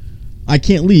 I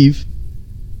can't leave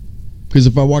because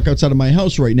if I walk outside of my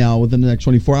house right now, within the next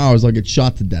 24 hours, I'll get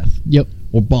shot to death. Yep.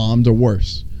 Or bombed or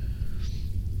worse.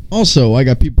 Also, I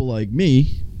got people like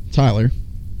me, Tyler,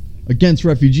 against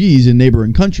refugees in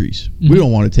neighboring countries. Mm-hmm. We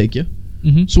don't want to take you.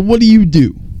 Mm-hmm. So what do you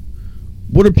do?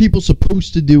 What are people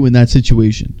supposed to do in that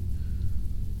situation?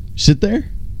 Sit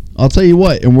there? I'll tell you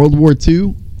what, in World War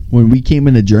II, when we came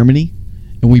into Germany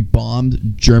and we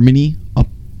bombed Germany up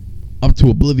to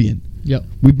oblivion. Yep.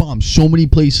 We bombed so many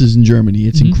places in Germany.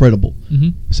 It's incredible.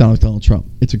 Mm-hmm. I sound like Donald Trump.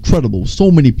 It's incredible. So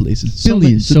many places.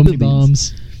 Billions. So many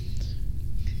bombs.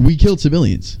 We killed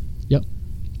civilians. Yep.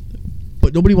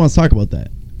 But nobody wants to talk about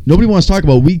that. Nobody wants to talk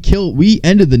about we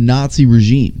ended the Nazi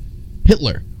regime.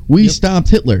 Hitler. We stopped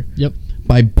Hitler. Yep.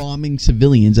 By bombing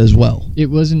civilians as well. It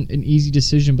wasn't an easy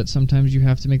decision, but sometimes you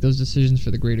have to make those decisions for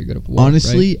the greater good of war.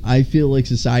 Honestly, right? I feel like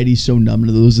society's so numb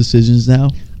to those decisions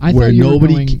now. I thought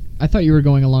you were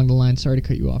going along the lines. Sorry to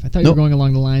cut you off. I thought you were going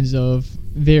along the lines of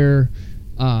they're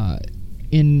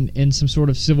in some sort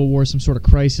of civil war, some sort of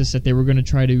crisis that they were going to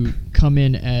try to come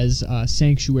in as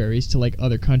sanctuaries to like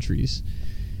other countries.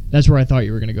 That's where I thought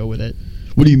you were going to go with it.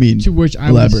 What do you mean? To which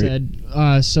I would have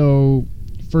said, so.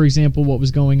 For example, what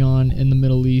was going on in the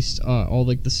Middle East, all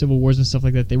like the civil wars and stuff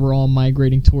like that, they were all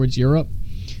migrating towards Europe,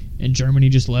 and Germany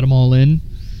just let them all in.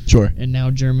 Sure. And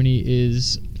now Germany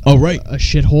is a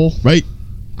shithole. Right.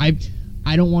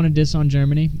 I don't want to diss on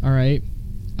Germany. All right.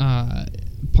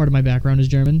 Part of my background is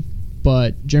German,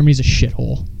 but Germany's a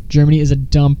shithole. Germany is a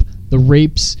dump. The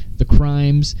rapes, the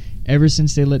crimes, ever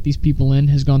since they let these people in,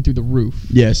 has gone through the roof.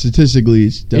 Yeah, statistically,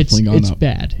 it's definitely gone up. It's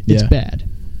bad. It's bad.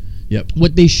 Yep.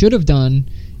 What they should have done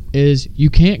is you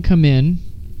can't come in,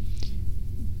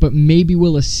 but maybe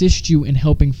we'll assist you in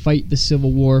helping fight the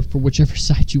civil war for whichever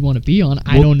side you want to be on.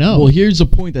 I don't know. Well, here's a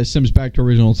point that stems back to our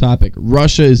original topic.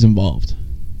 Russia is involved.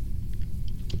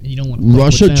 You don't want to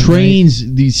Russia with them, trains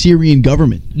right? the Syrian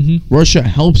government. Mm-hmm. Russia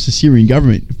helps the Syrian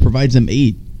government, provides them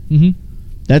aid. Mm-hmm.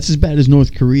 That's as bad as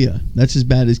North Korea. That's as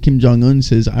bad as Kim Jong-un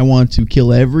says, I want to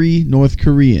kill every North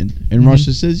Korean. And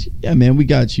Russia says, yeah, man, we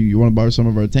got you. You want to borrow some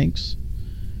of our tanks?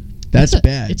 That's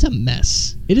bad. It's a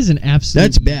mess. It is an absolute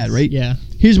That's mess. bad, right? Yeah.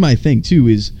 Here's my thing, too,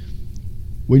 is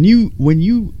when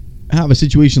you have a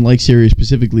situation like Syria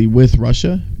specifically with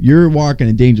Russia, you're walking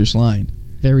a dangerous line.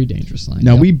 Very dangerous line.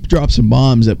 Now, we dropped some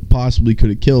bombs that possibly could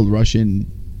have killed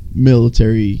Russian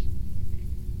military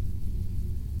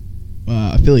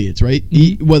affiliates, right?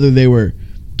 Mm-hmm. Whether they were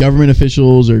government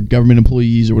officials or government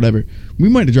employees or whatever. We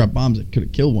might have dropped bombs that could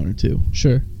have killed 1 or 2.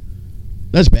 Sure.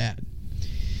 That's bad.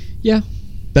 Yeah.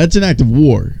 That's an act of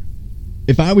war.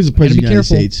 If I was the president of the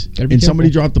United States and somebody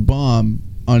dropped a bomb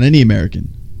on any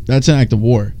American, that's an act of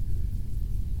war.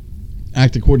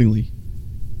 Act accordingly.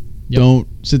 Yep. Don't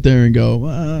sit there and go,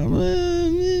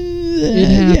 it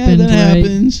happened,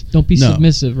 happens. Don't be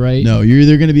submissive, right? No, you're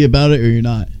either going to be about it or you're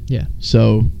not. Yeah.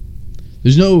 So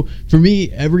for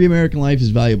me, every American life is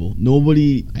valuable.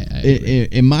 Nobody,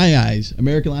 in my eyes,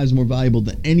 American lives are more valuable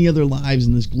than any other lives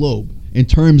in this globe in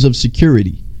terms of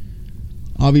security.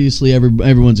 Obviously,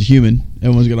 everyone's a human.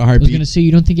 Everyone's got a heartbeat. I was going to say,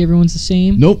 you don't think everyone's the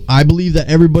same? Nope. I believe that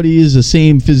everybody is the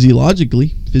same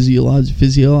physiologically.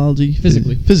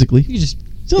 Physically. You just...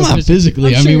 Still not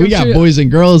physically. I mean, we got boys and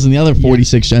girls and the other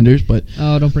 46 genders, but...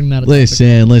 Oh, don't bring that up.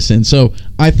 Listen. So,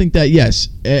 I think that, yes,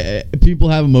 people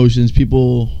have emotions.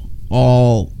 People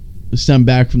all stem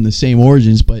back from the same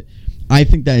origins, but I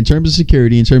think that in terms of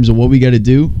security, in terms of what we got to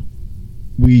do,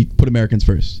 we put Americans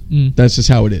first. That's just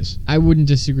how it is. I wouldn't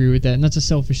disagree with that, and that's a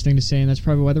selfish thing to say, and that's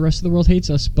probably why the rest of the world hates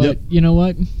us. But you know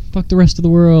what? Fuck the rest of the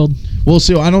world. Well,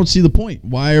 so I don't see the point.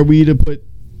 Why are we to put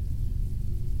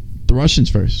the Russians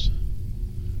first?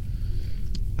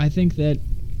 I think that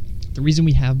the reason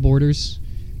we have borders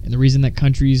and the reason that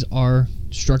countries are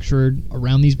structured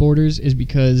around these borders is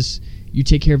because you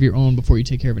take care of your own before you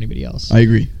take care of anybody else. I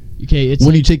agree. Okay,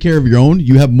 when you take care of your own,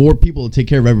 you have more people to take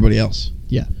care of everybody else.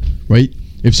 Yeah. Right?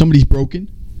 If somebody's broken,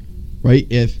 right?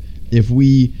 If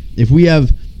we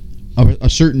have a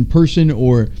certain person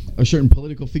or a certain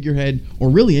political figurehead or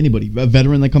really anybody, a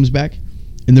veteran that comes back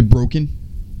and they're broken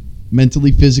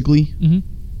mentally, physically,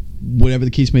 whatever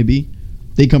the case may be,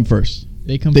 they come first.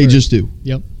 They first. just do.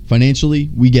 Yep. Financially,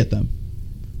 we get them.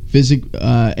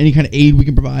 Any kind of aid we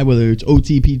can provide, whether it's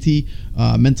OT, PT,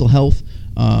 mental health,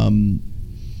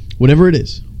 whatever it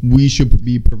is, we should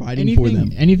be providing for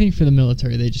them. Anything for the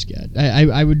military, they just get.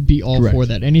 I would be all Correct. for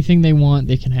that. Anything they want,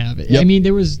 they can have it. Yep. I mean,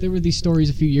 there were these stories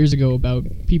a few years ago about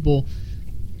people,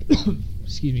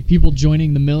 excuse me, people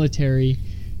joining the military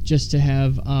just to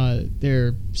have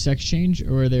their sex change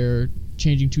or they're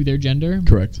changing to their gender.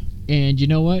 Correct. And you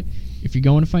know what? If you're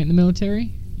going to fight in the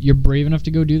military, you're brave enough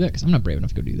to go do that, because I'm not brave enough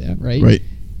to go do that, right? Right.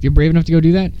 If you're brave enough to go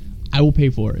do that, I will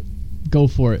pay for it. Go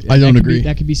for it. I don't agree.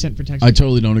 That could be sent for tax. I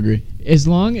totally don't agree. As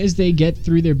long as they get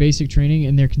through their basic training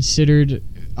and they're considered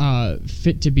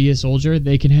fit to be a soldier,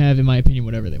 they can have, in my opinion,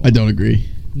 whatever they want. I don't agree.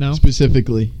 No?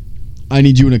 Specifically, I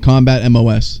need you in a combat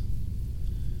MOS.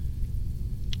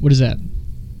 What is that?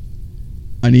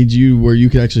 I need you where you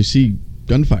could actually see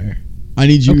gunfire. I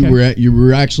need you Okay. where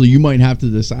you might have to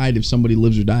decide if somebody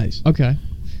lives or dies. Okay.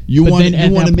 You But want then at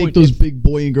to that make point, those if- big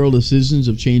boy and girl decisions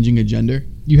of changing a gender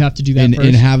You have to do that first.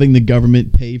 and having the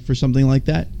government pay for something like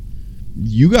that.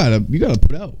 You gotta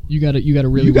put out. You gotta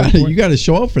really You work for it. gotta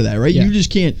go for that, right? Yeah. You just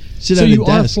can't sit So at a you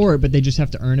are desk. for it, but they just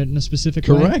have to earn it in a specific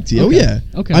way? Correct. Okay. Oh yeah.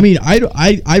 Okay. I mean, I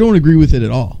don't agree with it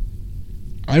at all.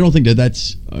 I don't think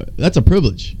that's a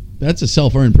privilege. That's a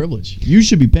self-earned privilege. You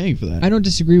should be paying for that. I don't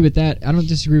disagree with that.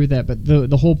 But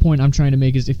the whole point I'm trying to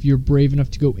make is if you're brave enough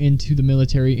to go into the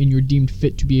military and you're deemed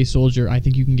fit to be a soldier, I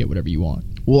think you can get whatever you want.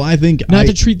 Well, I think Not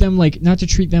to treat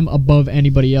them above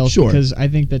anybody else. Sure. Because I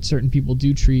think that certain people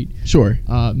do treat sure.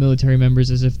 military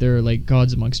members as if they're like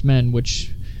gods amongst men,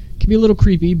 which can be a little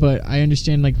creepy. But I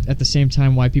understand, like, at the same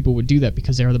time, why people would do that,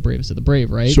 because they are the bravest of the brave,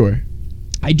 right? Sure.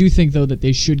 I do think, though, that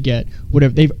they should get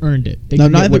whatever they've earned it. They Now,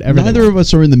 can get whatever they neither want. of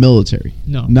us are in the military.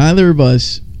 No. Neither of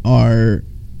us are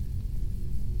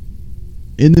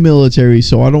in the military,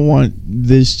 so I don't want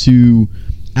this to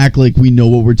act like we know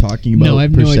what we're talking about. No, I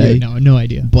have per no se. idea. No, no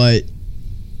idea. But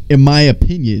in my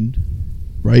opinion,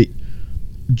 right,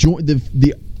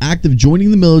 the act of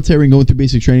joining the military and going through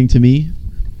basic training to me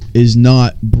is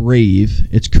not brave.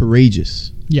 It's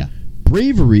courageous. Yeah.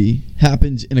 Bravery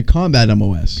happens in a combat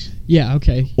MOS. Yeah,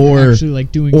 okay. Or actually,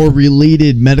 like, doing or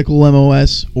related medical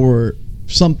MOS or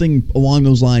something along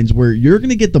those lines where you're going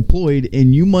to get deployed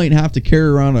and you might have to carry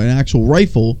around an actual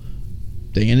rifle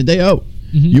day in and day out.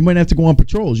 Mhm. You might have to go on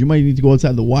patrols. You might need to go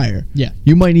outside the wire. Yeah.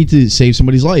 You might need to save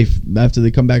somebody's life after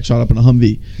they come back shot up in a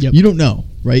Humvee. Yep. You don't know,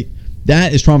 right?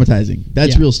 That is traumatizing.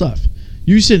 That's Yeah. real stuff.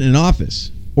 You sit in an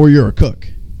office or you're a cook.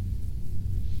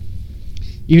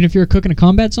 Even if you're a cook in a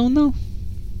combat zone, though?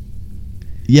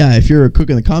 Yeah, if you're a cook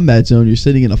in the combat zone, you're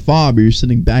sitting in a fob or you're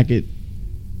sitting back at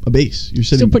a base. You're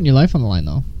sitting. Still putting your life on the line,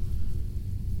 though.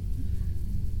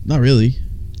 Not really.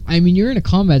 I mean, you're in a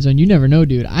combat zone. You never know,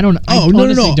 dude. I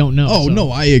honestly don't know. Oh, so.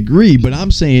 no, I agree. But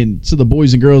I'm saying to the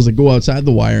boys and girls that go outside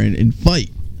the wire and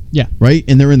fight. Yeah. Right?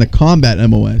 And they're in the combat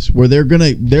MOS where they're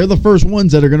the first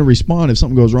ones that are going to respond if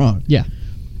something goes wrong. Yeah.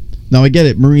 Now, I get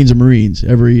it. Marines are Marines.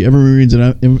 Every Marine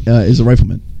is a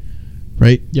rifleman.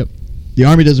 Right? Yep. The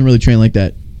Army doesn't really train like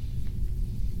that.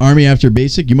 Army after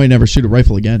basic, you might never shoot a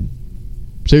rifle again.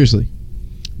 Seriously.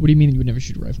 What do you mean you would never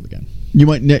shoot a rifle again? You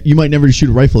might never shoot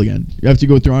a rifle again. You have to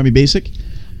go through Army basic.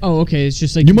 Oh, okay. It's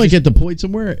just like You might get deployed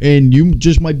somewhere, and you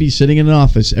just might be sitting in an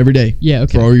office every day. Yeah,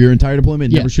 okay. For your entire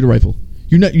deployment, Yeah. never shoot a rifle.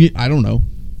 I don't know.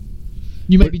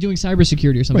 You might be doing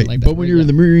cybersecurity or something like that. But when right? you're Yeah. in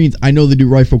the Marines, I know they do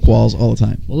rifle quals all the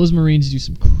time. Well, those Marines do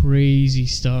some crazy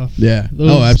stuff. Yeah.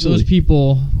 Those, Absolutely. Those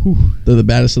people, whew, They're the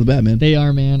baddest of the bad, man. they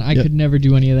are, man. I Yep. could never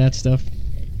do any of that stuff.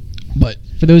 But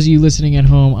For those of you listening at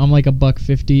home, I'm like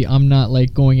 $150. I'm not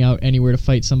like going out anywhere to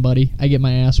fight somebody. I get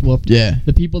my ass whooped. yeah,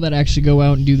 The people that actually go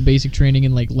out and do the basic training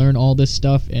and like learn all this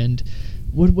stuff and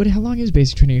how long is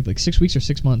basic training? Like 6 weeks or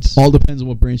 6 months? all depends on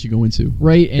what branch you go into.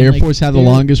 Right. And Air like, Force have the they're-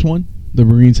 longest one. The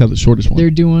Marines have the shortest one. They're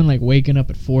doing like waking up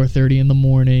at 4:30 in the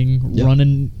morning, Yep.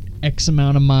 running X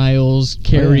amount of miles,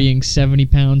 carrying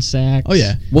 70-pound sacks. Oh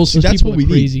yeah. Well, see, Those that's people what we are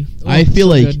crazy. need. Oh, I feel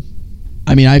so like, good.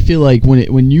 I feel like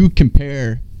when you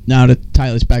compare, now to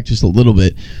tie this back just a little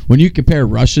bit, when you compare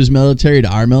Russia's military to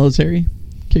our military,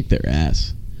 kick their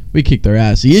ass. We kick their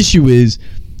ass. The issue is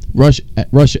Russia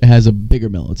has a bigger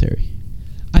military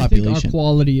I think population. our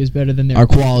quality is better than their. Our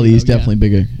quality is though, yeah. definitely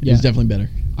bigger. Yeah. It's definitely better.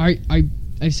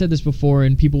 I've said this before,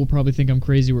 and people will probably think I'm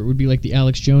crazy, where it would be like the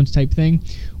Alex Jones type thing,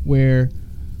 where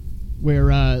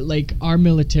where like our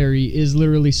military is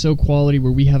literally so quality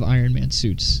where we have Iron Man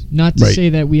suits. Not to say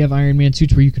that we have Iron Man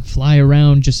suits where you can fly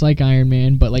around just like Iron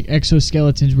Man, but like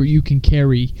exoskeletons where you can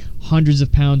carry hundreds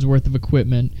of pounds worth of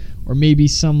equipment, or maybe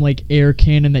some like air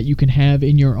cannon that you can have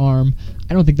in your arm.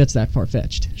 I don't think that's that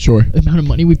far-fetched. Sure. The amount of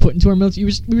money we put into our military,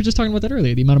 we were just talking about that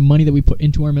earlier. The amount of money that we put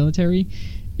into our military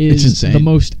is the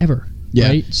most ever. Yeah.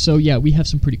 Right? So yeah, we have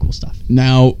some pretty cool stuff.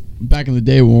 Now, back in the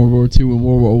day when World War II and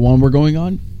World War I were going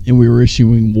on, and we were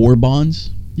issuing war bonds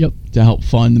to help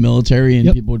fund the military,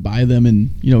 and people would buy them,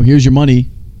 and, here's your money,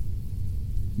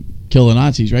 kill the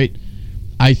Nazis, right?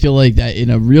 I feel like that in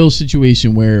a real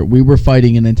situation where we were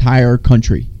fighting an entire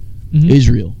country,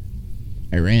 Israel,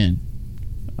 Iran,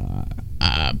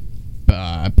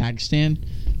 Pakistan,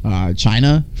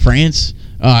 China, France,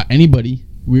 anybody,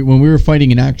 when we were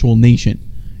fighting an actual nation,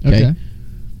 okay,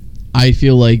 I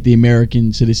feel like the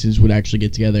American citizens would actually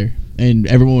get together and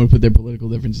everyone would put their political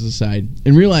differences aside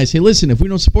and realize, hey, listen, if we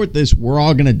don't support this, we're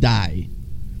all going to die.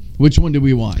 Which one do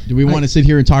we want? Do we want to sit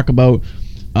here and talk about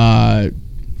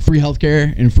free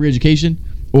healthcare and free education?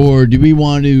 Or do we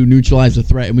want to neutralize the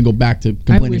threat and we go back to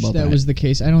complaining about that? I wish that was the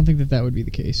case. I don't think that would be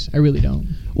the case. I really don't.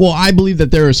 Well, I believe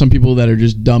that there are some people that are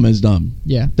just dumb as dumb.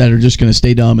 Yeah. That are just going to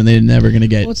stay dumb and they're never going to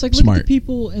get smart. Well, it's like, look at the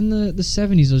people in the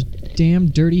 70s, those damn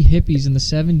dirty hippies in the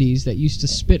 70s that used to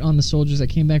spit on the soldiers that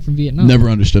came back from Vietnam. Never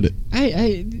understood it.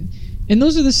 And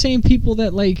those are the same people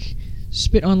that, like,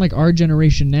 spit on, like, our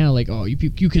generation now. Like, oh, you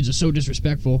kids are so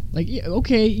disrespectful. Like, yeah,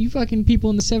 okay, you fucking people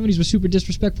in the 70s were super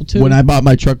disrespectful, too. When I bought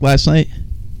my truck last night,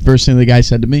 first thing the guy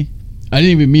said to me, I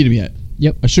didn't even meet him yet.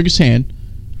 Yep. I shook his hand,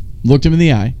 looked him in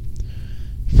the eye.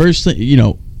 First thing,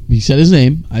 he said his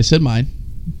name. I said mine.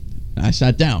 I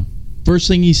sat down. First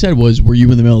thing he said was, were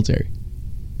you in the military?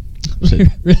 I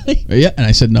said, really? Yeah. And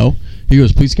I said, no. He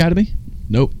goes, police academy?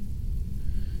 Nope.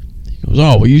 He goes,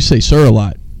 oh, well, you say sir a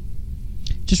lot.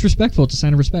 Just respectful. It's a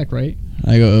sign of respect, right?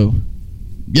 I go,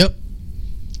 yep.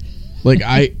 Like,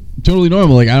 I totally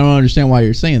normal. Like, I don't understand why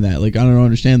you're saying that. Like, I don't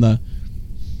understand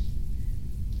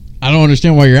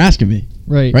why you're asking me.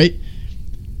 Right. Right?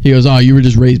 He goes, oh, you were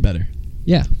just raised better.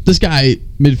 Yeah. This guy,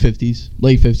 mid-50s,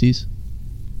 late 50s,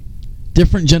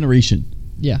 different generation.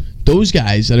 Yeah. Those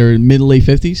guys that are mid- to late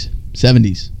 50s,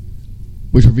 70s,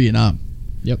 which were Vietnam.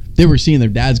 Yep. They were seeing their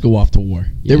dads go off to war.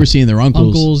 Yeah. They were seeing their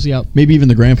uncles. Uncles, yep. Maybe even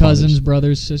the grandfathers. Cousins,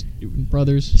 brothers.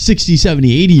 60,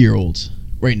 70, 80-year-olds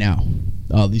right now.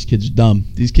 Oh, these kids are dumb.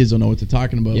 These kids don't know what they're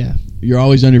talking about. Yeah. You're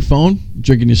always on your phone,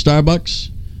 drinking your Starbucks,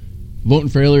 voting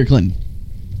for Hillary Clinton.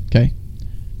 Okay?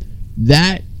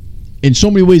 That, in so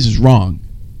many ways, is wrong.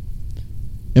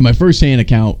 In my first-hand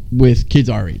account with kids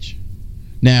our age.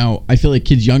 Now, I feel like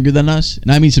kids younger than us,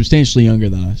 and I mean substantially younger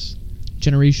than us.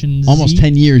 Generation Z. Almost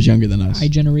 10 years younger than us. I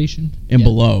generation. And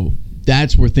below.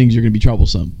 That's where things are going to be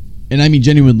troublesome. And I mean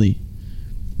genuinely.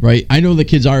 Right? I know the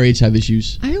kids our age have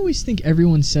issues. I always think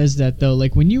everyone says that, though.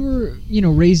 Like, when you were,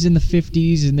 raised in the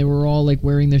 50s and they were all, like,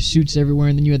 wearing their suits everywhere,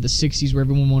 and then you had the 60s where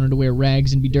everyone wanted to wear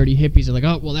rags and be dirty hippies. They're like,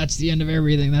 oh, well, that's the end of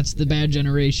everything. That's the bad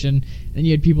generation. And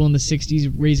you had people in the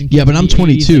 60s raising kids. Yeah, but I'm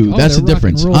 22. Like, that's the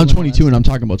difference. I'm 22 and I'm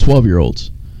talking about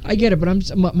 12-year-olds. I get it,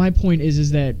 but my point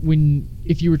is that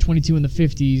if you were 22 in the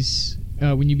 50s,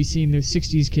 when you'd be seeing the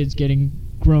 60s kids getting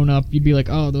grown up, you'd be like,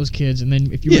 oh, those kids. And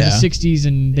then if you were in the 60s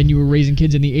and then you were raising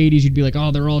kids in the 80s, you'd be like, oh,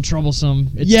 they're all troublesome.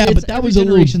 But that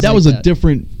was a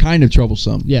different kind of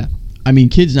troublesome. Yeah. I mean,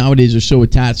 kids nowadays are so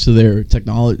attached to their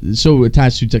technology, so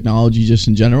attached to technology just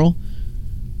in general.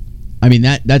 I mean,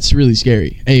 that's really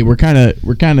scary. Hey, we're kind of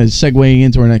segueing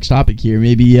into our next topic here.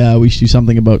 Maybe we should do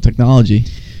something about technology.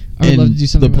 I would love to do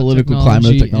something the political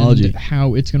climate of technology, and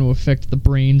how it's going to affect the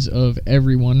brains of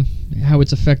everyone, how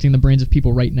it's affecting the brains of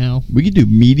people right now. We could do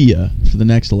media for the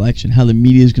next election, how the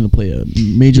media is going to play a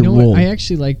major role. I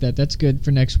actually like that. That's good for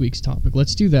next week's topic.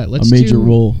 Let's do that. Let's a major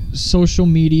role. Social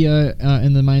media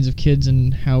in the minds of kids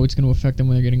and how it's going to affect them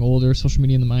when they're getting older. Social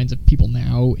media in the minds of people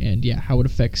now, and how it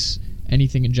affects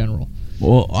anything in general.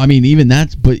 Well, I mean,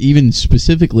 even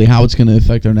specifically how it's going to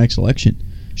affect our next election.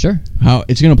 Sure. How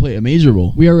it's going to play a major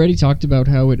role. We already talked about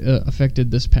how it affected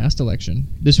this past election.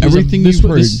 This election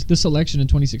in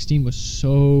 2016 was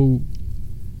so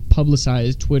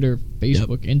publicized. Twitter,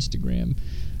 Facebook, Instagram.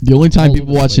 The only time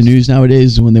people watch the news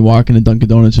nowadays is when they walk into Dunkin'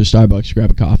 Donuts or Starbucks to grab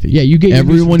a coffee. Yeah, you get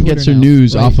everyone gets their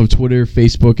news off of Twitter,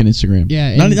 Facebook, and Instagram.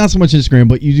 Yeah, not so much Instagram,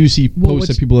 but you do see posts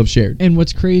that people have shared. And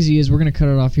what's crazy is we're going to cut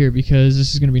it off here because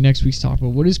this is going to be next week's topic. But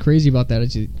what is crazy about that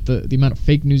is the amount of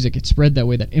fake news that gets spread that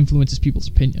way that influences people's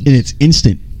opinions. And it's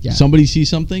instant. Yeah. Somebody sees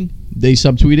something, they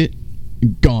subtweet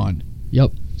it, gone.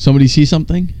 Yep. Somebody sees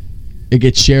something, it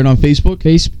gets shared on Facebook.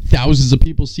 Thousands of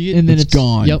people see it, and then it's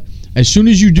gone. Yep. As soon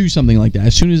as you do something like that,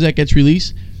 as soon as that gets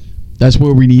released, That's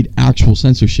where we need actual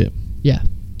censorship. Yeah.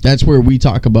 That's where we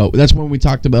talk about. That's when we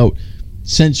talked about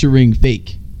censoring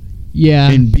fake Yeah.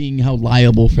 and being held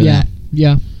liable for yeah. that.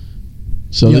 Yeah.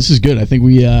 So Yep. this is good. I think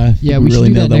we Yeah, we should really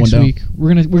do that nailed that one next down. week.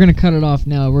 We're gonna cut it off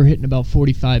now. We're hitting about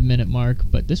 45-minute mark,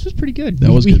 but this was pretty good.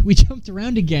 That was good. We jumped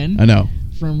around again I know.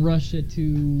 from Russia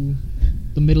to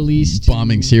the Middle East,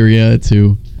 Bombing to Syria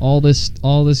to all this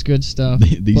good stuff.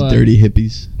 these But dirty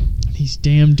hippies. these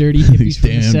damn dirty hippies These from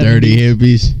the damn 70s. dirty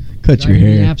hippies. Cut your Driving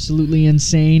me hair. absolutely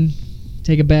insane.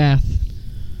 Take a bath.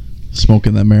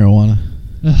 Smoking that marijuana.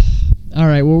 Ugh. All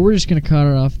right, well, we're just going to cut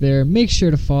it off there. Make sure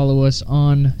to follow us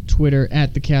on Twitter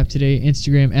 @TheCapToday,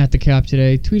 Instagram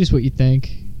 @TheCapToday. Tweet us what you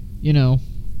think. You know,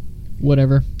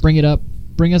 whatever. Bring it up.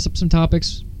 Bring us up some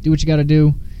topics. Do what you got to do.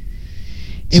 And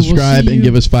we'll Subscribe see and you-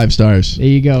 give us 5 stars. There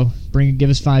you go. Give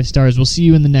us 5 stars. We'll see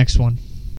you in the next one.